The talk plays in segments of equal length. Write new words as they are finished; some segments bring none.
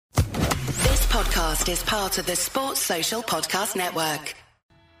podcast is part of the Sports Social Podcast Network.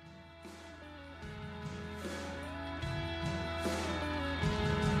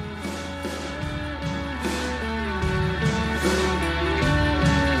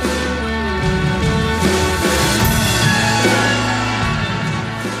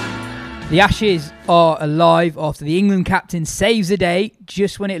 The Ashes are alive after the England captain saves the day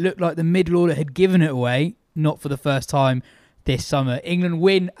just when it looked like the middle order had given it away, not for the first time this summer. England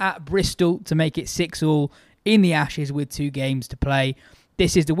win at Bristol to make it 6-all in the Ashes with 2 games to play.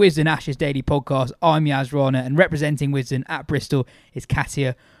 This is the Wisden Ashes Daily Podcast. I'm Yas Rana, and representing Wisden at Bristol is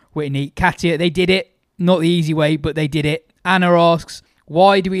Katia Whitney. Katia, they did it. Not the easy way, but they did it. Anna asks,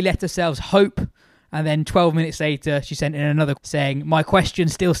 why do we let ourselves hope? And then 12 minutes later, she sent in another saying, my question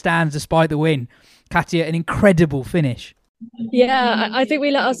still stands despite the win. Katia, an incredible finish. Yeah, I think we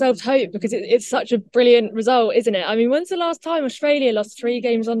let ourselves hope because it's such a brilliant result, isn't it? I mean, when's the last time Australia lost 3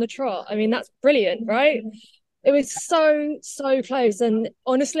 games on the trot? I mean, that's brilliant, right? It was so close. And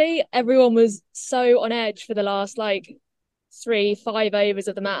honestly, everyone was so on edge for the last 3-5 overs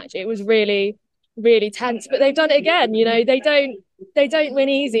of the match. It was really tense, but they've done it again. You know, they don't win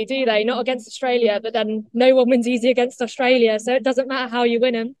easy, do they? Not against Australia, but then no one wins easy against Australia. So it doesn't matter how you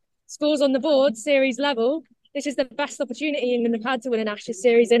win them. Scores on the board, series level. This is the best opportunity England have had to win an Ashes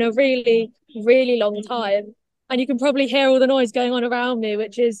series in a really long time. And you can probably hear all the noise going on around me,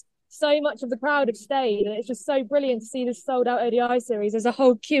 which is so much of the crowd have stayed. And it's just so brilliant to see this sold out ODI series. There's a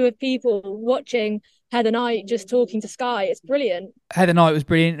whole queue of people watching Heather Knight just talking to Sky. It's brilliant. Heather Knight was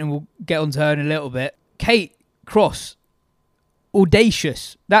brilliant, and we'll get on to her in a little bit. Kate Cross,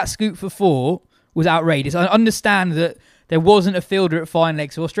 audacious. That scoop for 4 was outrageous. I understand that there wasn't a fielder at fine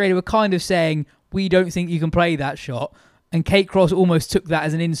leg, so Australia were kind of saying, we don't think you can play that shot. And Kate Cross almost took that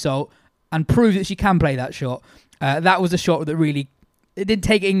as an insult and proved that she can play that shot. That was a shot that really, it didn't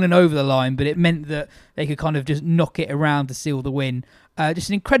take England over the line, but it meant that they could kind of just knock it around to seal the win. Just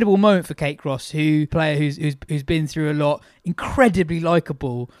an incredible moment for Kate Cross, player who's been through a lot, incredibly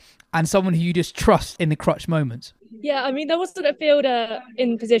likeable, and someone who you just trust in the clutch moments. Yeah, I mean, there wasn't a fielder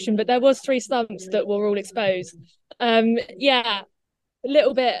in position, but there was 3 stumps that were all exposed. Yeah, a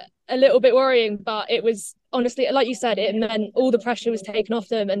little bit worrying, but it was honestly, like you said, it meant all the pressure was taken off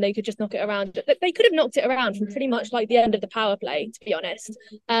them and they could just knock it around. They could have knocked it around from pretty much like the end of the power play, to be honest.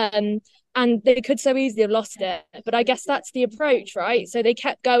 And they could so easily have lost it. But I guess that's the approach, right? So they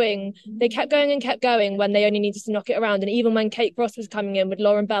kept going when they only needed to knock it around. And even when Kate Cross was coming in with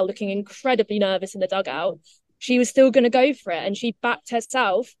Lauren Bell looking incredibly nervous in the dugout, she was still going to go for it. And she backed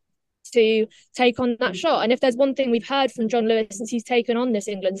herself to take on that shot. And if there's one thing we've heard from John Lewis since he's taken on this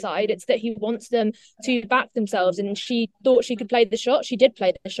England side, it's that he wants them to back themselves. And she thought she could play the shot. She did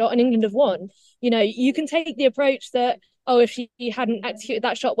play the shot and England have won. You know, you can take the approach that, if she hadn't executed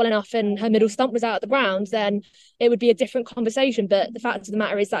that shot well enough and her middle stump was out of the ground, then it would be a different conversation. But the fact of the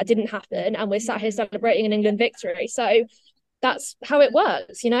matter is that didn't happen. And we're sat here celebrating an England victory. So that's how it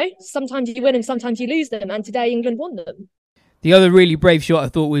works, you know? Sometimes you win and sometimes you lose them. And today England won them. The other really brave shot I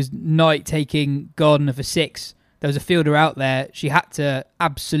thought was Knight taking Gardner for 6. There was a fielder out there. She had to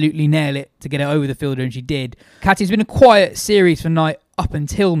absolutely nail it to get it over the fielder, and she did. Katie, it's been a quiet series for Knight up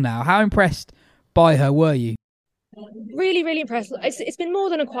until now. How impressed by her were you? Really impressed. It's been more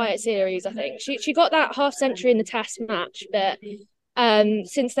than a quiet series, I think. She got that half century in the test match, but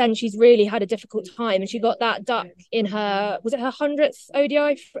since then she's really had a difficult time, and she got that duck in her 100th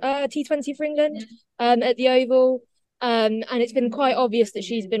ODI T20 for England at the Oval. And it's been quite obvious that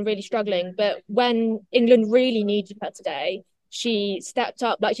she's been really struggling. But when England really needed her today, she stepped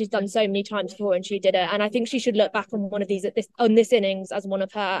up like she's done so many times before, and she did it. And I think she should look back on this innings as one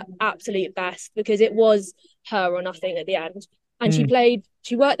of her absolute best, because it was her or nothing at the end. And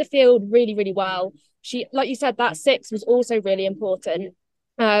she worked the field really well. She, like you said, that 6 was also really important.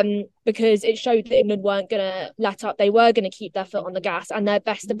 Because it showed that England weren't going to let up. They were going to keep their foot on the gas, and their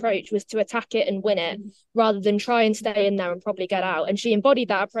best approach was to attack it and win it rather than try and stay in there and probably get out. And she embodied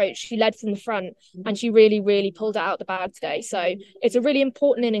that approach. She led from the front and she really pulled it out the bag today. So it's a really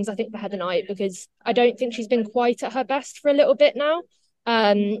important innings, I think, for Heather Knight, because I don't think she's been quite at her best for a little bit now.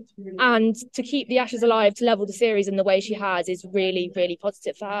 And to keep the Ashes alive, to level the series in the way she has, is really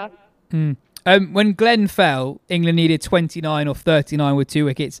positive for her. When Glenn fell, England needed 29 off 39 with 2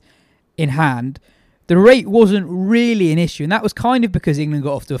 wickets in hand. The rate wasn't really an issue, and that was kind of because England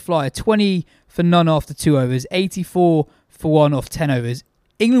got off to a flyer. 20 for none after 2 overs, 84 for 1 off 10 overs.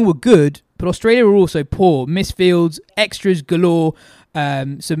 England were good, but Australia were also poor. Missed fields, extras galore,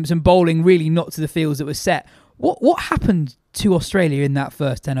 some bowling really not to the fields that were set. What happened to Australia in that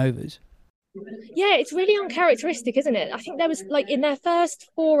first 10 overs? Yeah, it's really uncharacteristic, isn't it? I think there was like in their first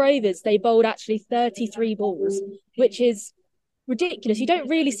 4 overs, they bowled actually 33 balls, which is ridiculous. You don't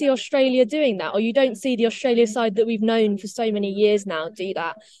really see Australia doing that, or you don't see the Australia side that we've known for so many years now do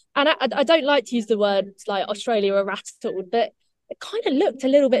that. And I don't like to use the words like Australia are rattled, but it kind of looked a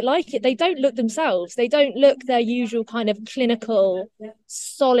little bit like it. They don't look themselves. They don't look their usual kind of clinical,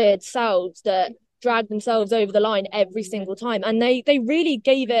 solid selves that drag themselves over the line every single time. And they really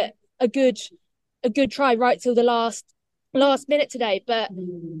gave it a good try right till the last minute today, but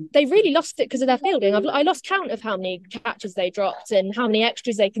they really lost it because of their fielding. I lost count of how many catches they dropped and how many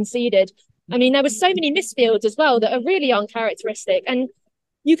extras they conceded. I mean, there were so many misfields as well that are really uncharacteristic, and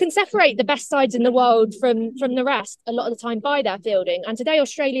you can separate the best sides in the world from the rest a lot of the time by their fielding. And today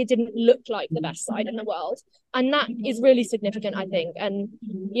Australia didn't look like the best side in the world, and that is really significant, I think. And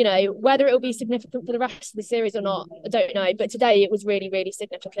you know, whether it will be significant for the rest of the series or not, I don't know, but today it was really, really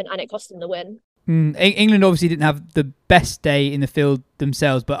significant, and it cost them the win. England obviously didn't have the best day in the field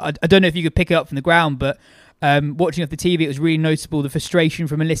themselves, but I don't know if you could pick it up from the ground, but watching off the TV, it was really noticeable the frustration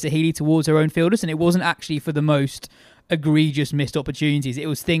from Alyssa Healy towards her own fielders, and it wasn't actually for the most egregious missed opportunities. It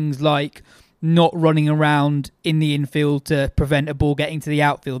was things like not running around in the infield to prevent a ball getting to the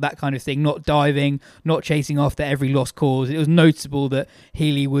outfield, that kind of thing, not diving, not chasing after every lost cause. It was noticeable that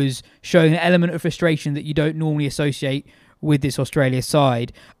Healy was showing an element of frustration that you don't normally associate with this Australia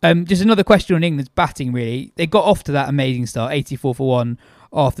side. Just another question on England's batting, really. They got off to that amazing start, 84 for 1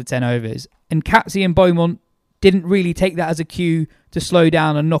 after 10 overs. And Capsey and Beaumont didn't really take that as a cue to slow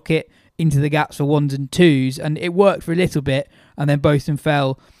down and knock it into the gaps for ones and twos. And it worked for a little bit, and then both of them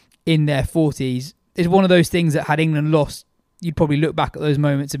fell in their 40s. It's one of those things that had England lost, you'd probably look back at those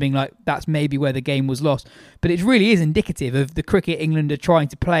moments and being like, that's maybe where the game was lost. But it really is indicative of the cricket England are trying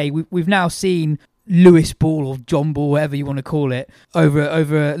to play. We've now seen Lewis ball or John ball, whatever you want to call it, over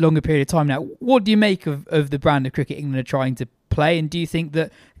a longer period of time now. What do you make of the brand of cricket England are trying to play? And do you think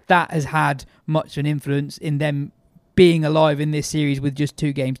that has had much of an influence in them being alive in this series with just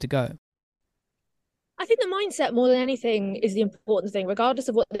 2 games to go? I think the mindset more than anything is the important thing, regardless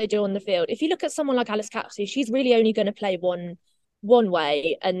of what they do on the field. If you look at someone like Alice Capsey, she's really only going to play one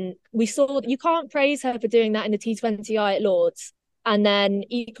way. And we saw that you can't praise her for doing that in the T20I at Lords and then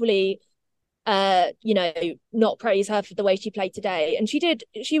equally not praise her for the way she played today. And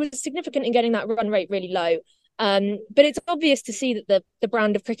she was significant in getting that run rate really low. But it's obvious to see that the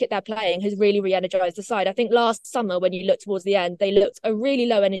brand of cricket they're playing has really re-energized the side. I think last summer, when you looked towards the end, they looked a really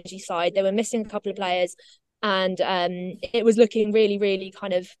low energy side. They were missing a couple of players, and it was looking really, really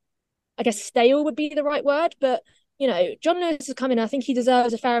kind of, I guess, stale would be the right word. But you know, John Lewis has come in. I think he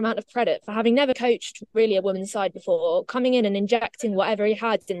deserves a fair amount of credit for having never coached really a women's side before, coming in and injecting whatever he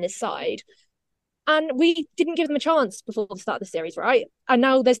had in this side. And we didn't give them a chance before the start of the series, right? And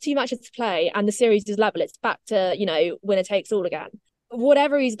now there's 2 matches to play and the series is level. It's back to, winner takes all again.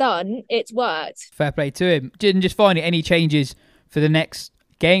 Whatever he's done, it's worked. Fair play to him. Didn't just find any changes for the next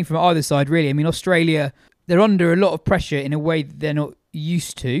game from either side, really. I mean, Australia, they're under a lot of pressure in a way that they're not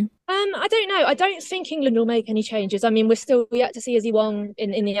used to. I don't know. I don't think England will make any changes. I mean, we're still yet to see Izzy Wong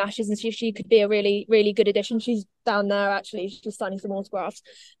in the Ashes and see if she could be a really, really good addition. She's down there, actually. She's signing some autographs.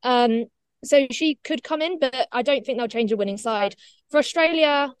 So she could come in, but I don't think they'll change a winning side. For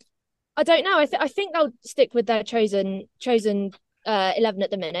Australia, I don't know. I think they'll stick with their chosen 11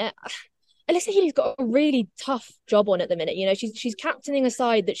 at the minute. Alyssa Healy's got a really tough job on at the minute. You know, she's captaining a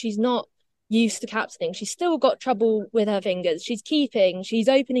side that she's not used to captaining. She's still got trouble with her fingers. She's keeping, she's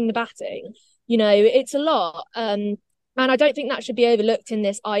opening the batting. You know, it's a lot. And I don't think that should be overlooked in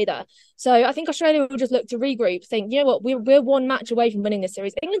this either. So I think Australia will just look to regroup, think, you know what, we're 1 match away from winning this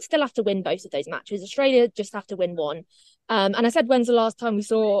series. England still have to win both of those matches. Australia just have to win 1. And I said, when's the last time we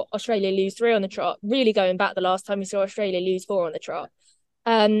saw Australia lose 3 on the trot? Really going back the last time we saw Australia lose 4 on the trot.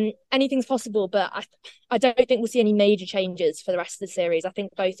 Anything's possible, but I don't think we'll see any major changes for the rest of the series. I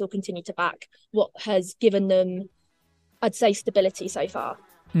think both will continue to back what has given them, I'd say, stability so far.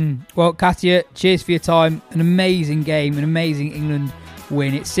 Well, Katya, cheers for your time. An amazing game, an amazing England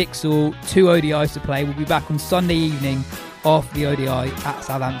win. It's 6-all, 2 ODIs to play. We'll be back on Sunday evening after the ODI at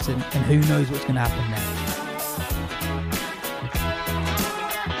Southampton, and who knows what's going to happen next.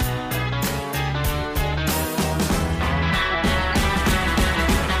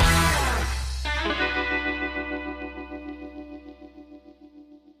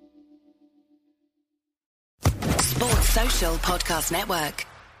 Sports Social Podcast Network.